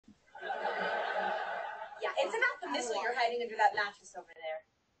missile you're hiding under that mattress over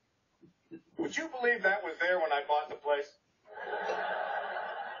there. Would you believe that was there when I bought the place?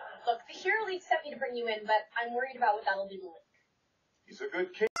 Look, the hero league sent me to bring you in, but I'm worried about what that'll do to Link. He's a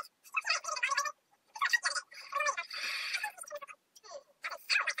good kid.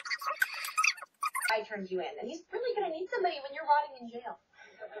 I turned you in, and he's really gonna need somebody when you're rotting in jail.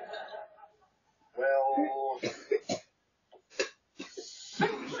 Well,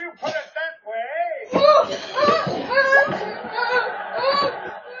 since you put it that way.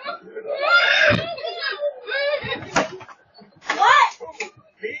 What?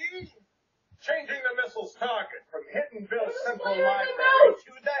 Me? Changing the missile's target from Hittenville Central Wait, Library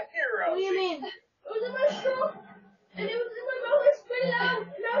to the hero. What do you mean? It was in my straw, and it was in my mouth. I spit it out, and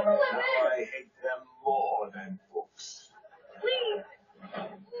now it's on my bed. I hate them more than books. Please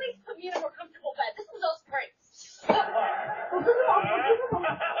put me in a more comfortable bed. This was all springs.